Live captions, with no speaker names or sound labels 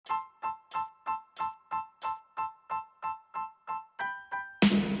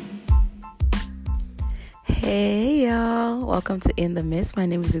Hey y'all, welcome to In the Mist. My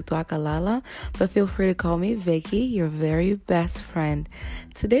name is Lala, but feel free to call me Vicky, your very best friend.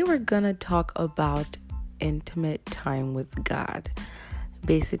 Today we're gonna talk about intimate time with God,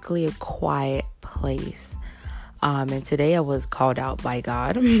 basically a quiet place. And today I was called out by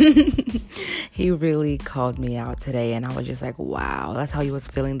God. He really called me out today, and I was just like, wow, that's how you was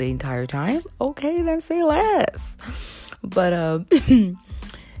feeling the entire time? Okay, then say less. But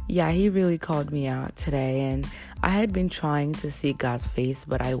yeah, he really called me out today, and I had been trying to see God's face,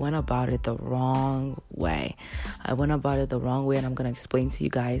 but I went about it the wrong way. And I'm going to explain to you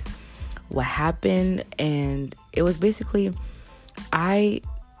guys what happened. And it was basically, I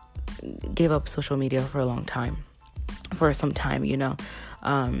gave up social media for some time,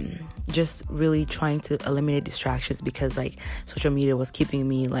 just really trying to eliminate distractions because social media was keeping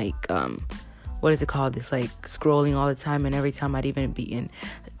me what is it called? This scrolling all the time, and every time I'd even be in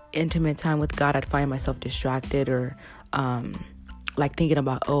intimate time with God, I'd find myself distracted or thinking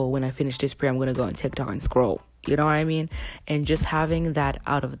about, when I finish this prayer, I'm gonna go on TikTok and scroll. You know what I mean? And just having that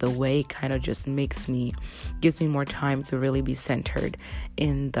out of the way kind of just gives me more time to really be centered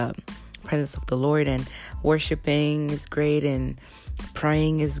in the presence of the Lord. And worshiping is great and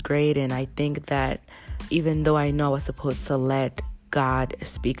praying is great. And I think that even though I know I was supposed to let God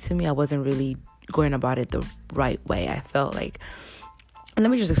speak to me, I wasn't really going about it the right way. I felt like, and let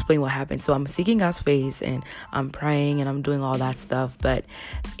me just explain what happened. So I'm seeking God's face and I'm praying and I'm doing all that stuff. But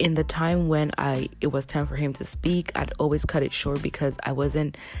in the time when it was time for him to speak, I'd always cut it short because I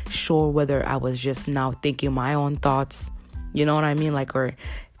wasn't sure whether I was just now thinking my own thoughts. You know what I mean?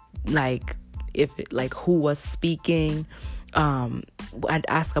 Who was speaking. I'd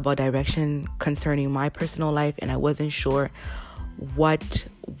ask about direction concerning my personal life, and I wasn't sure what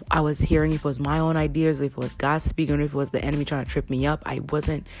I was hearing, if it was my own ideas, if it was God speaking, or if it was the enemy trying to trip me up. I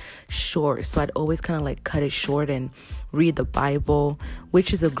wasn't sure. So I'd always kind of cut it short and read the Bible,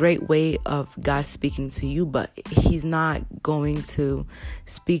 which is a great way of God speaking to you, but he's not going to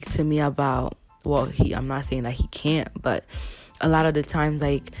speak to me about, I'm not saying that he can't, but a lot of the times,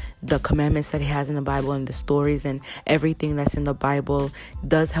 the commandments that he has in the Bible and the stories and everything that's in the Bible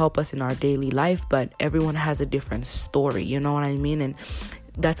does help us in our daily life, but everyone has a different story, you know what I mean? And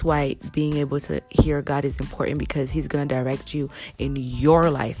that's why being able to hear God is important, because he's going to direct you in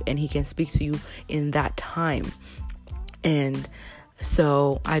your life and he can speak to you in that time. And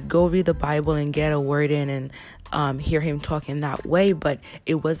so I'd go read the Bible and get a word in and hear him talk in that way, but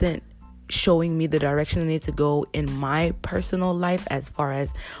it wasn't showing me the direction I need to go in my personal life as far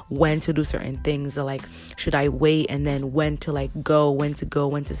as when to do certain things, or should I wait, and then when to go, when to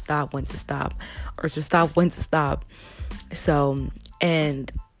stop, or to stop, when to stop. So,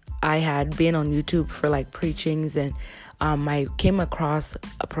 and I had been on YouTube for preachings, and I came across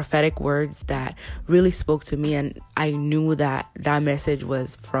prophetic words that really spoke to me, and I knew that message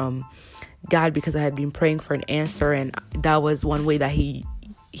was from God because I had been praying for an answer, and that was one way that he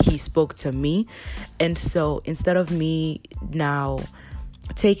spoke to me. And so instead of me now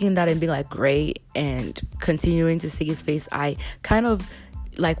taking that and being great and continuing to see his face, I kind of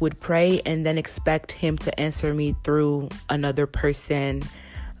would pray and then expect him to answer me through another person,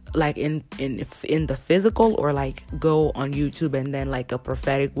 in the physical, or go on YouTube, and then a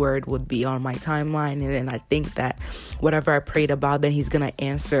prophetic word would be on my timeline, and then I think that whatever I prayed about, then he's gonna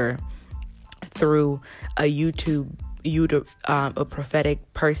answer through a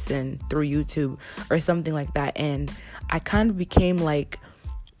prophetic person through YouTube or something like that. And I kind of became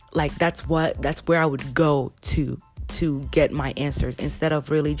that's where I would go to get my answers, instead of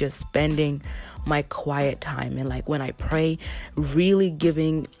really just spending my quiet time and when I pray, really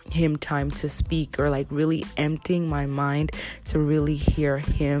giving him time to speak, or really emptying my mind to really hear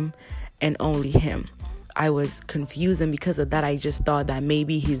him and only him. I was confused, and because of that, I just thought that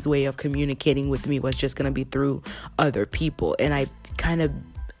maybe his way of communicating with me was just going to be through other people. And I kind of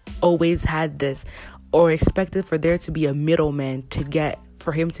always had this, or expected for there to be a middleman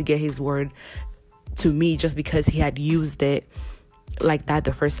for him to get his word to me, just because he had used it like that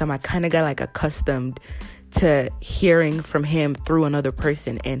the first time. I kind of got accustomed to hearing from him through another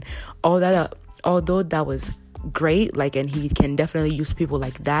person, and all that, although that was great, and he can definitely use people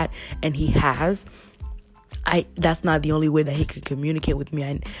like that, and he has. That's not the only way that he could communicate with me.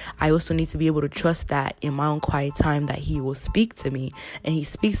 And I also need to be able to trust that in my own quiet time that he will speak to me. And he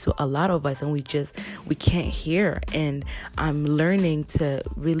speaks to a lot of us, and we can't hear. And I'm learning to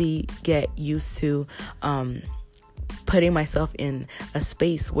really get used to putting myself in a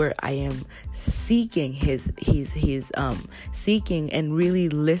space where I am seeking his seeking and really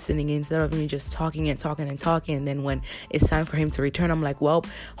listening, instead of me just talking. And then when it's time for him to return, I'm like, well,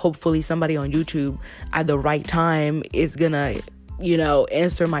 hopefully somebody on YouTube at the right time is gonna,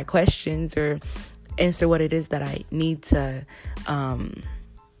 answer my questions or answer what it is that I need to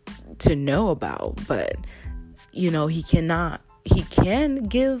know about. But he can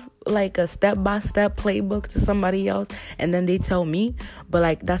give like a step-by-step playbook to somebody else, and then they tell me, but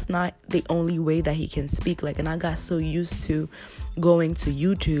like that's not the only way that he can speak. Like, and I got so used to going to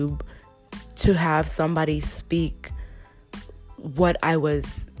YouTube to have somebody speak what I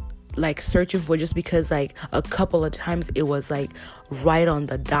was like searching for, just because like a couple of times it was like right on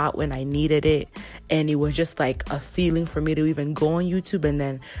the dot when I needed it, and it was just like a feeling for me to even go on YouTube. And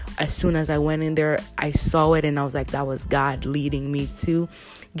then as soon as I went in there, I saw it, and I was like, that was God leading me to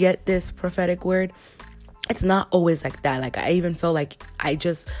get this prophetic word. It's not always like that. Like, I even felt like I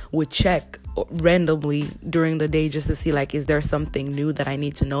just would check randomly during the day just to see, like, is there something new that I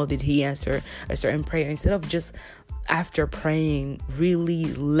need to know? Did he answer a certain prayer? Instead of just after praying, really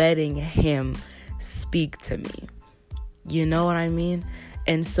letting him speak to me. You know what I mean?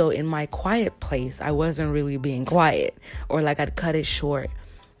 And so in my quiet place, I wasn't really being quiet, or like I'd cut it short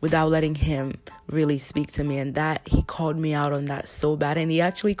without letting him really speak to me. And that, he called me out on that so bad. And he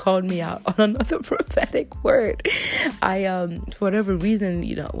actually called me out on another prophetic word. For whatever reason,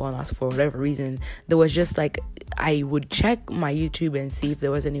 not for whatever reason, there was just like, I would check my YouTube and see if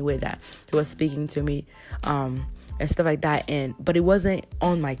there was any way that he was speaking to me, and stuff like that. But it wasn't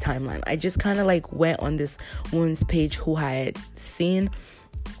on my timeline. I just kind of like went on this woman's page who had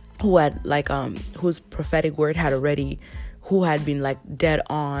whose prophetic word had already, who had been like dead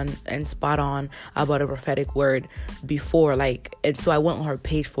on and spot on about a prophetic word before, like. And so I went on her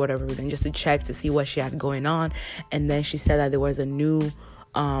page for whatever reason, just to check to see what she had going on. And then she said that there was a new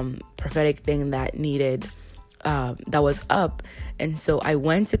prophetic thing that needed that was up. And so I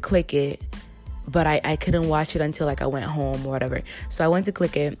went to click it, but I couldn't watch it until like I went home or whatever. So I went to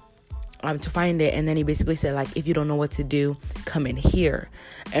click it to find it, and then he basically said, like, if you don't know what to do, come in here.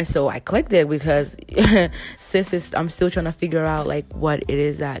 And so I clicked it because I'm still trying to figure out like what it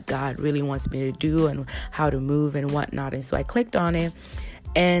is that God really wants me to do and how to move and whatnot. And so I clicked on it,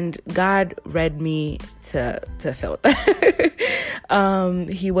 and God read me to filth.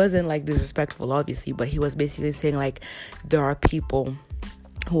 He wasn't like disrespectful, obviously, but he was basically saying like, there are people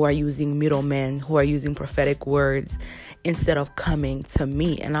who are using middlemen, who are using prophetic words instead of coming to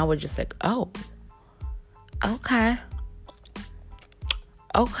me. And I was just like, oh, okay,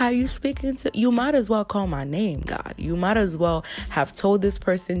 you might as well call my name, God. You might as well have told this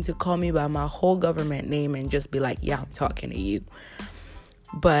person to call me by my whole government name and just be like, yeah, I'm talking to you.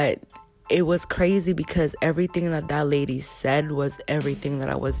 But it was crazy because everything that lady said was everything that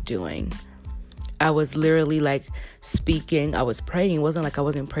I was doing. I was literally like speaking. I was praying. It wasn't like I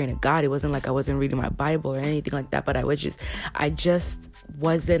wasn't praying to God. It wasn't like I wasn't reading my Bible or anything like that. But I just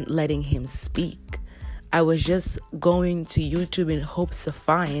wasn't letting him speak. I was just going to YouTube in hopes to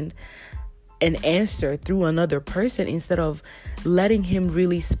find an answer through another person instead of letting him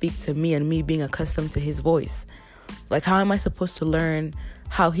really speak to me and me being accustomed to his voice. Like, how am I supposed to learn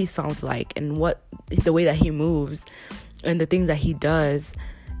how he sounds like and what the way that he moves and the things that he does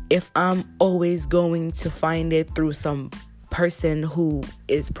if I'm always going to find it through some person who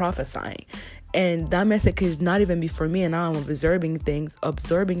is prophesying? And that message could not even be for me, and now I'm absorbing things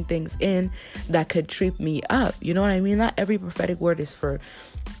in that could trip me up. You know what I mean? Not every prophetic word is for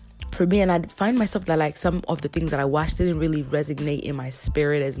me, and I find myself that like some of the things that I watched didn't really resonate in my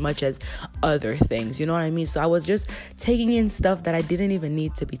spirit as much as other things. You know what I mean? So I was just taking in stuff that I didn't even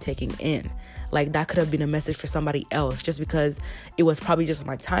need to be taking in. Like, that could have been a message for somebody else, just because it was probably just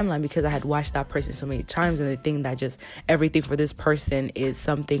my timeline, because I had watched that person so many times, and they think that just everything for this person is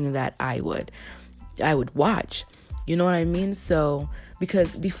something that I would watch. You know what I mean? So,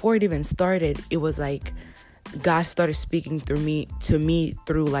 because before it even started, it was like God started speaking to me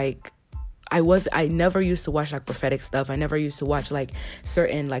through like, I never used to watch like prophetic stuff. I never used to watch like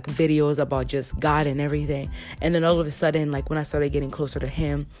certain like videos about just God and everything. And then all of a sudden, like when I started getting closer to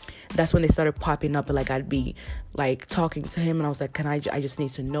him, that's when they started popping up, and like I'd be like talking to him, and I was like, I just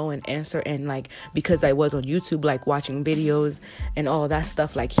need to know and answer. And like, because I was on YouTube, like watching videos and all of that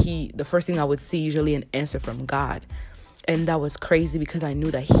stuff, like the first thing I would see usually an answer from God. And that was crazy because I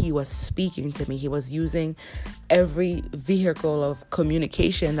knew that he was speaking to me. He was using every vehicle of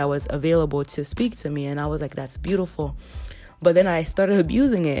communication that was available to speak to me. And I was like, that's beautiful. But then I started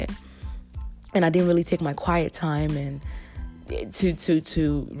abusing it. And I didn't really take my quiet time and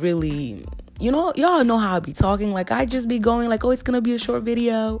to really y'all know how I be talking. Like, I just be going like, oh, it's gonna be a short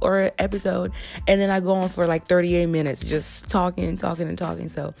video or episode, and then I go on for like 38 minutes just talking. So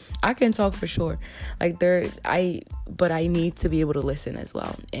I can talk for sure. Like, but I need to be able to listen as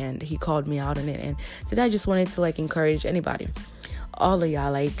well. And he called me out on it. And today I just wanted to like encourage anybody, all of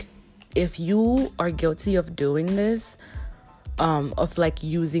y'all, like, if you are guilty of doing this, of like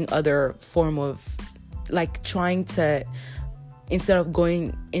using other form of like trying to, instead of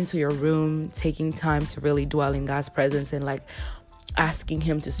going into your room, taking time to really dwell in God's presence and like asking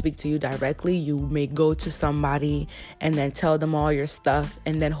him to speak to you directly, you may go to somebody and then tell them all your stuff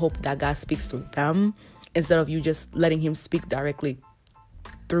and then hope that God speaks through them instead of you just letting him speak directly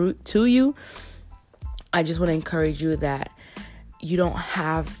through to you. I just want to encourage you that you don't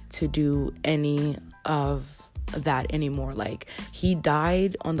have to do any of that anymore. Like, he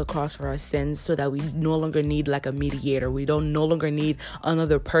died on the cross for our sins so that we no longer need like a mediator. We don't no longer need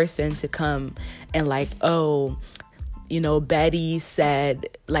another person to come and like, oh, Betty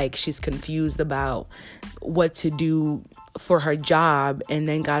said like she's confused about what to do for her job, and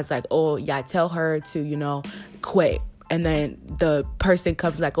then God's like, oh yeah, tell her to quit. And then the person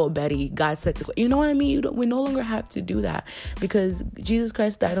comes like, oh, Betty, God said to quit. You know what I mean? We no longer have to do that, because Jesus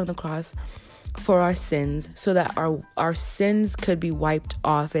Christ died on the cross for our sins so that our sins could be wiped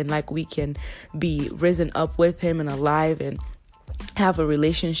off, and like we can be risen up with him and alive and have a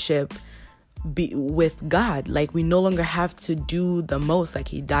relationship with God. Like, we no longer have to do the most. Like,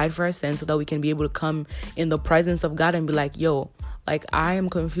 he died for our sins so that we can be able to come in the presence of God and be like, yo, like, I am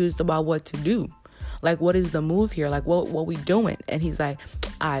confused about what to do. Like, what is the move here? Like, what we doing? And he's like,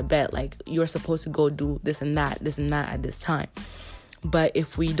 I bet, like, you're supposed to go do this and that at this time. But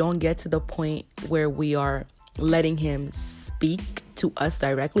if we don't get to the point where we are letting him speak to us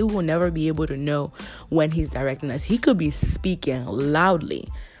directly, we will never be able to know when he's directing us. He could be speaking loudly.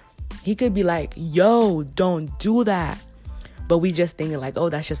 He could be like, yo, don't do that. But we just thinking like, oh,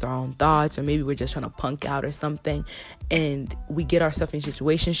 that's just our own thoughts, or maybe we're just trying to punk out or something. And we get ourselves in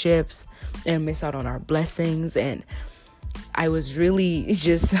situationships and miss out on our blessings. And I was really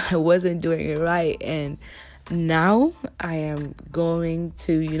I wasn't doing it right. And now I am going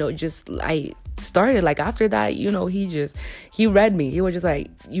to, I started like after that, he read me. He was just like,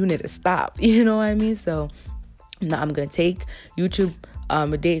 you need to stop. You know what I mean? So now I'm going to take YouTube a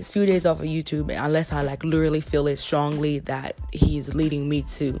few days off of YouTube, unless I like literally feel it strongly that he's leading me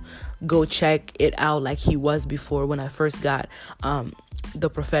to go check it out like he was before, when I first got the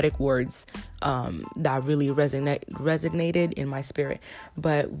prophetic words that really resonated in my spirit.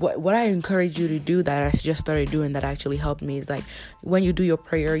 But what I encourage you to do, that I just started doing, that actually helped me, is like, when you do your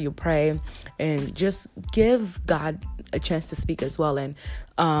prayer, you pray and just give God a chance to speak as well. And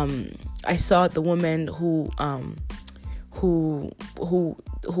I saw the woman who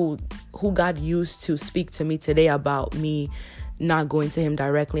God used to speak to me today about me not going to him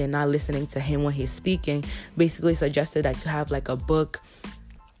directly and not listening to him when he's speaking, basically suggested that to have like a book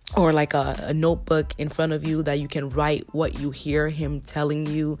or like a notebook in front of you that you can write what you hear him telling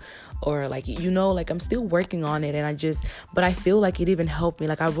you, or like, like I'm still working on it. And but I feel like it even helped me.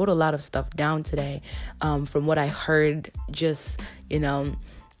 Like, I wrote a lot of stuff down today from what I heard, just,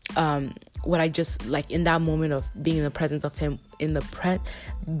 what I just like in that moment of being in the presence of him,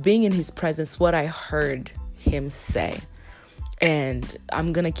 being in his presence, what I heard him say. And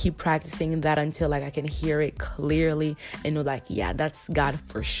I'm going to keep practicing that until like I can hear it clearly and know like, yeah, that's God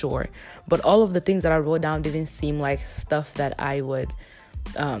for sure. But all of the things that I wrote down didn't seem like stuff that I would,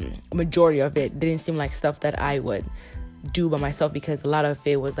 majority of it didn't seem like stuff that I would do by myself, because a lot of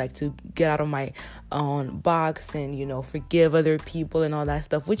it was like to get out of my own box and forgive other people and all that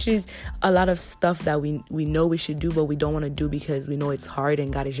stuff, which is a lot of stuff that we know we should do, but we don't want to do because we know it's hard,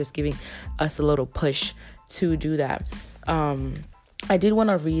 and God is just giving us a little push to do that. I did want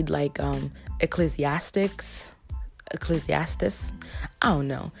to read like Ecclesiastes, I don't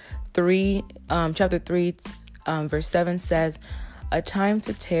know, chapter 3 verse 7 says, a time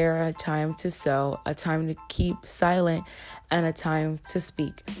to tear, a time to sow, a time to keep silent, and a time to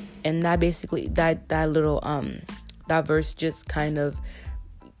speak. And that basically, that little, that verse just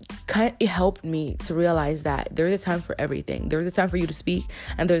it helped me to realize that there's a time for everything. There's a time for you to speak,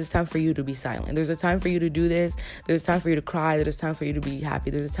 and there's a time for you to be silent. There's a time for you to do this. There's a time for you to cry. There's a time for you to be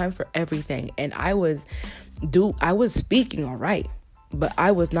happy. There's a time for everything. And I was speaking all right, but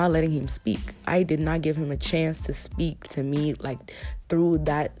I was not letting him speak. I did not give him a chance to speak to me, like through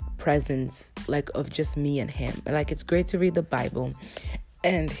that presence, like of just me and him. Like, it's great to read the Bible,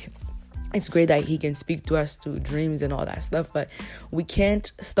 and it's great that he can speak to us through dreams and all that stuff, but we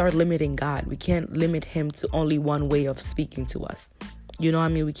can't start limiting God. We can't limit him to only one way of speaking to us. You know what I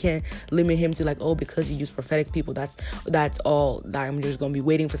mean? We can't limit him to like, oh, because you use prophetic people, that's all that I'm just gonna be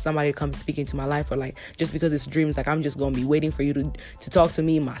waiting for somebody to come speak into my life, or like just because it's dreams, like I'm just gonna be waiting for you to talk to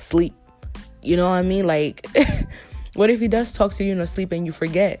me in my sleep. You know what I mean? Like, what if he does talk to you in your sleep and you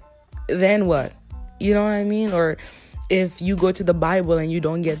forget? Then what? You know what I mean? Or if you go to the Bible and you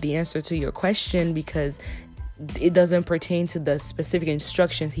don't get the answer to your question because it doesn't pertain to the specific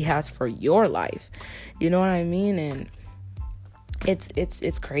instructions he has for your life. You know what I mean? And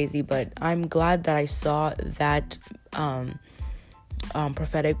it's crazy, but I'm glad that I saw that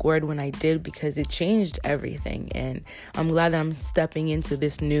prophetic word when I did, because it changed everything. And I'm glad that I'm stepping into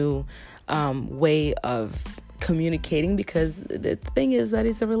this new way of communicating, because the thing is that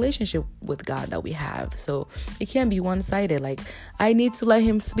it's a relationship with God that we have, so it can't be one-sided. Like, I need to let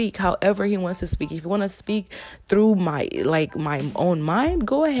him speak however he wants to speak. If you want to speak through my own mind,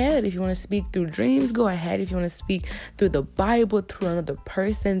 go ahead. If you want to speak through dreams, go ahead. If you want to speak through the Bible, through another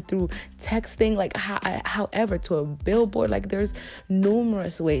person, through texting, like however, to a billboard, like there's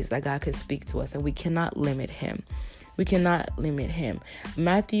numerous ways that God could speak to us, and we cannot limit him.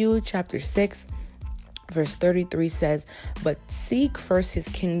 Matthew chapter 6 verse 33 says, "But seek first his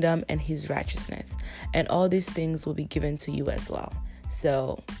kingdom and his righteousness, and all these things will be given to you as well."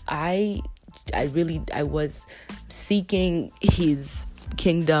 So I was seeking his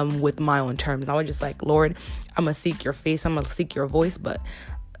kingdom with my own terms. I was just like, Lord, I'm going to seek your face. I'm going to seek your voice, but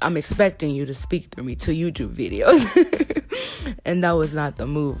I'm expecting you to speak through me to YouTube videos. And that was not the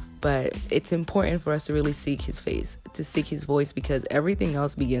move. But it's important for us to really seek his face, to seek his voice, because everything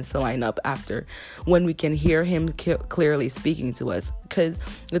else begins to line up after, when we can hear him clearly speaking to us. Because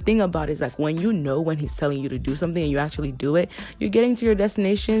the thing about it is, like, when you know when he's telling you to do something and you actually do it, you're getting to your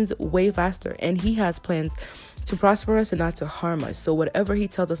destinations way faster. And he has plans to prosper us and not to harm us. So whatever he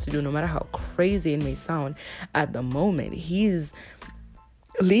tells us to do, no matter how crazy it may sound at the moment, he's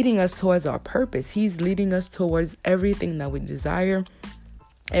leading us towards our purpose. He's leading us towards everything that we desire,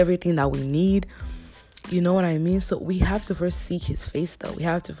 everything that we need. You know what I mean? So we have to first seek his face, though. We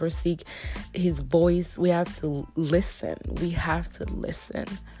have to first seek his voice. We have to listen. We have to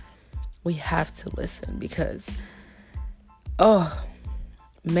listen because, oh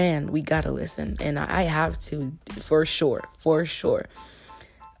man, we gotta listen. And I have to, for sure.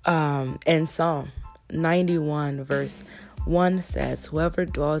 And Psalm 91 verse 1 says, "Whoever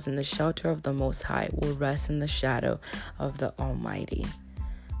dwells in the shelter of the Most High will rest in the shadow of the Almighty."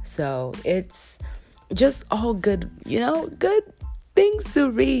 So it's just all good, good things to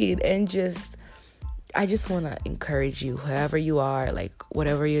read. And I just want to encourage you, whoever you are, like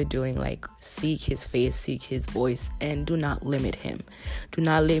whatever you're doing, like seek his face, seek his voice, and do not limit him. Do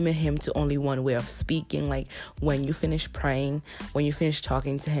not limit him to only one way of speaking. Like when you finish praying, when you finish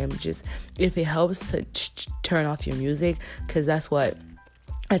talking to him, just if it helps to turn off your music, because that's what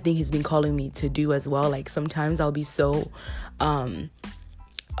I think he's been calling me to do as well. Like sometimes I'll be so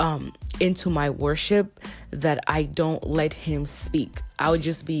into my worship that I don't let him speak. I would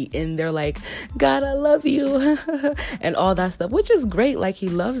just be in there like, God, I love you and all that stuff, which is great. Like he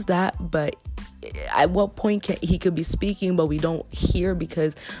loves that, but at what point he could be speaking, but we don't hear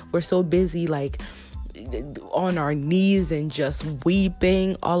because we're so busy like on our knees and just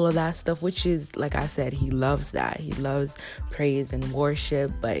weeping, all of that stuff, which is, like I said, he loves that. He loves praise and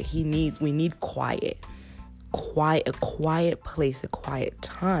worship, but we need a quiet place, a quiet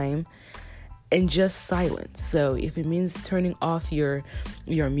time, and just silence. So if it means turning off your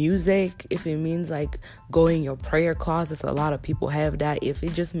music, if it means like going in your prayer closets, a lot of people have that. If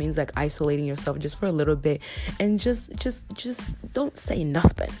it just means like isolating yourself just for a little bit and just don't say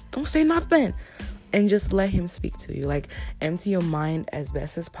nothing and just let him speak to you. Like empty your mind as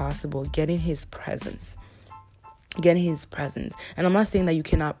best as possible, get in his presence. And I'm not saying that you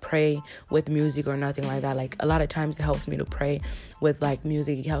cannot pray with music or nothing like that. Like a lot of times it helps me to pray with like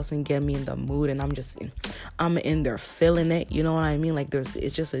music. It helps me get me in the mood, and I'm in there feeling it. You know what I mean? Like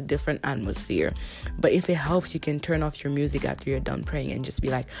it's just a different atmosphere. But if it helps, you can turn off your music after you're done praying and just be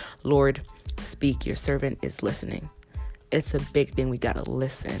like, Lord, speak. Your servant is listening. It's a big thing. We got to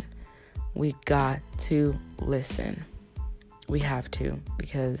listen. We got to listen. We have to,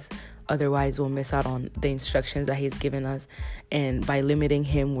 because otherwise we'll miss out on the instructions that he's given us. And by limiting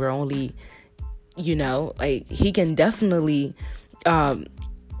him, we're only, like he can definitely,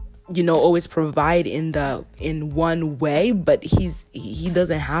 always provide in one way, but he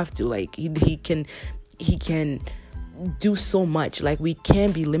doesn't have to. Like he can do so much. Like we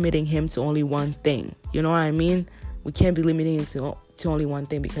can't be limiting him to only one thing. You know what I mean? We can't be limiting him to only one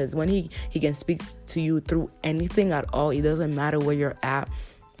thing, because when he can speak to you through anything at all, it doesn't matter where you're at.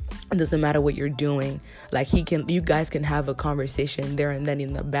 It doesn't matter what you're doing. Like you guys can have a conversation there and then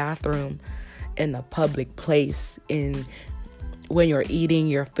in the bathroom, in a public place, when you're eating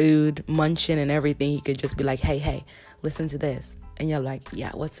your food, munching and everything. He could just be like, hey, listen to this. And you're like,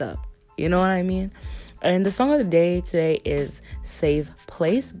 yeah, what's up? You know what I mean? And the song of the day today is Safe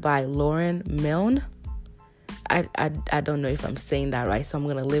Place by Lauren Milne. I don't know if I'm saying that right, so I'm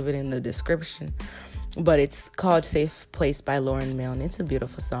going to leave it in the description. But it's called Safe Place by Lauren Milne. It's a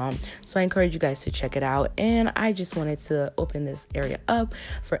beautiful song. So I encourage you guys to check it out. And I just wanted to open this area up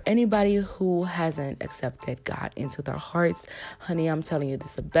for anybody who hasn't accepted God into their hearts. Honey, I'm telling you,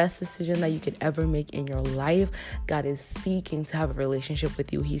 this is the best decision that you could ever make in your life. God is seeking to have a relationship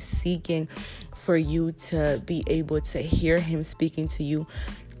with you. He's seeking for you to be able to hear him speaking to you,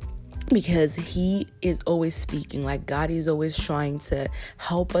 because he is always speaking. Like, God is always trying to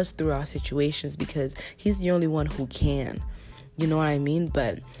help us through our situations, because he's the only one who can. You know what I mean?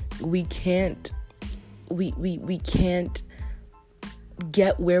 But we can't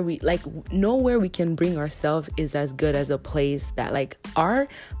get where nowhere we can bring ourselves is as good as a place that, like, our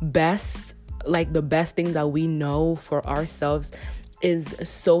best, like the best thing that we know for ourselves is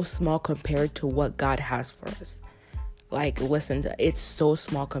so small compared to what God has for us. Like, listen, it's so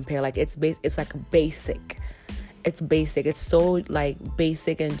small compared. Like, it's like basic. It's basic. It's so, like,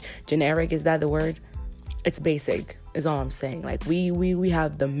 basic and generic. Is that the word? It's basic is all I'm saying. Like, we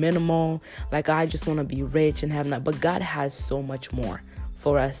have the minimal. Like, I just want to be rich and have that. But God has so much more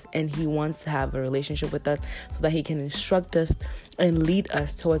for us, and he wants to have a relationship with us so that he can instruct us and lead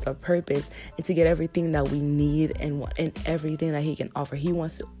us towards our purpose, and to get everything that we need and everything that he can offer. He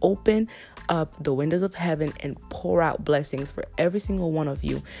wants to open up the windows of heaven and pour out blessings for every single one of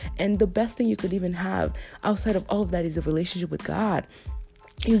you. And the best thing you could even have outside of all of that is a relationship with God.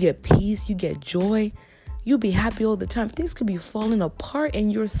 You get peace, you get joy, you'll be happy all the time. Things could be falling apart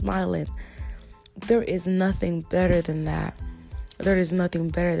and you're smiling. There is nothing better than that. There is nothing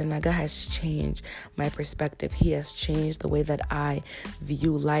better than that. God has changed my perspective. He has changed the way that I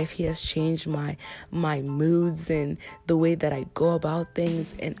view life. He has changed my moods and the way that I go about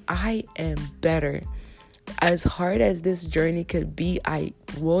things. And I am better. As hard as this journey could be, I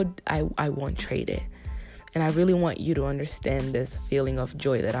won't trade it. And I really want you to understand this feeling of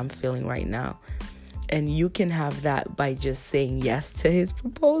joy that I'm feeling right now. And you can have that by just saying yes to his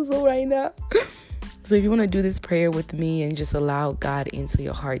proposal right now. So if you want to do this prayer with me and just allow God into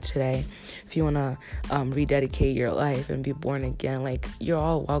your heart today, if you want to rededicate your life and be born again, like, you're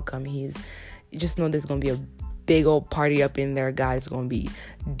all welcome. Just know there's going to be a big old party up in there. God is going to be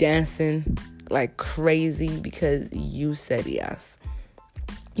dancing like crazy because you said yes.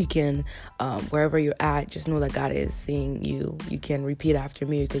 You can, wherever you're at, just know that God is seeing you. You can repeat after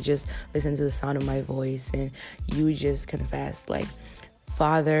me. You could just listen to the sound of my voice and you just confess, like,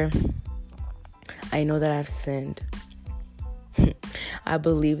 Father, I know that I've sinned. I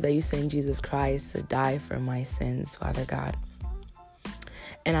believe that you sent Jesus Christ to die for my sins, Father God.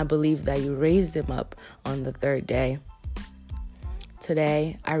 And I believe that you raised him up on the third day.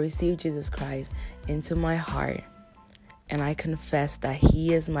 Today, I receive Jesus Christ into my heart, and I confess that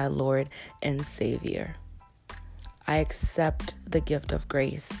he is my Lord and Savior. I accept the gift of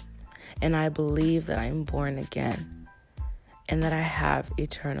grace, and I believe that I'm born again, and that I have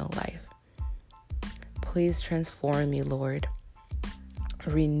eternal life. Please transform me, Lord.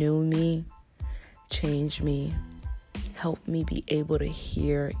 Renew me, change me, help me be able to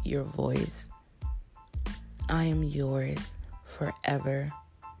hear your voice. I am yours forever.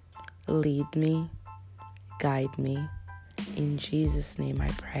 Lead me, guide me. In Jesus' name I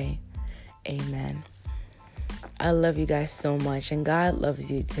pray. Amen. I love you guys so much, and God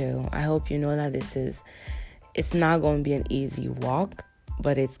loves you too. I hope you know that it's not going to be an easy walk,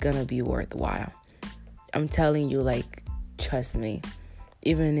 but it's going to be worthwhile. I'm telling you, like, trust me.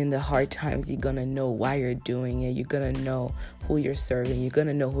 Even in the hard times, you're going to know why you're doing it. You're going to know who you're serving. You're going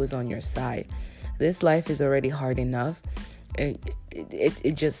to know who's on your side. This life is already hard enough.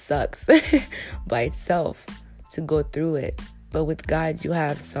 It just sucks by itself to go through it. But with God, you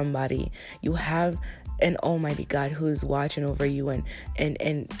have somebody. You have an almighty God who's watching over you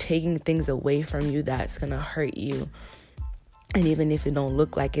and taking things away from you that's going to hurt you. And even if it don't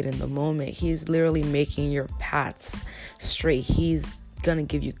look like it in the moment, he's literally making your paths straight. He's going to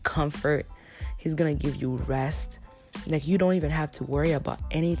give you comfort. He's going to give you rest. Like, you don't even have to worry about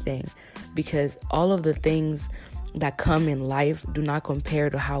anything, because all of the things that come in life do not compare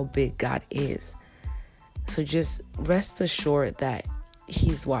to how big God is. So just rest assured that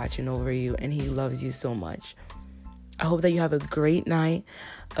he's watching over you and he loves you so much. I hope that you have a great night,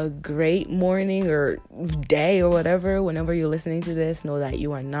 a great morning or day or whatever. Whenever you're listening to this, know that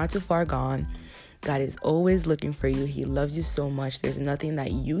you are not too far gone. God is always looking for you. He loves you so much. There's nothing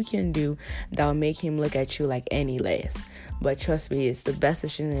that you can do that will make him look at you like any less. But trust me, it's the best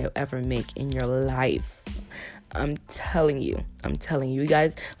decision you'll ever make in your life. I'm telling you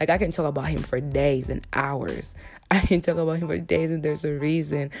guys, like, I can talk about him for days and hours. I can talk about him for days, and there's a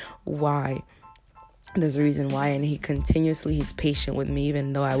reason why. There's a reason why, and he's patient with me,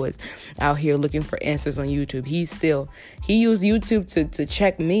 even though I was out here looking for answers on YouTube. He used YouTube to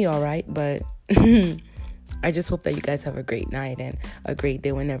check me, all right? But I just hope that you guys have a great night and a great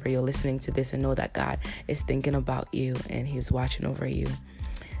day whenever you're listening to this, and know that God is thinking about you and he's watching over you.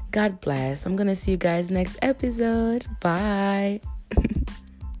 God bless. I'm going to see you guys next episode. Bye.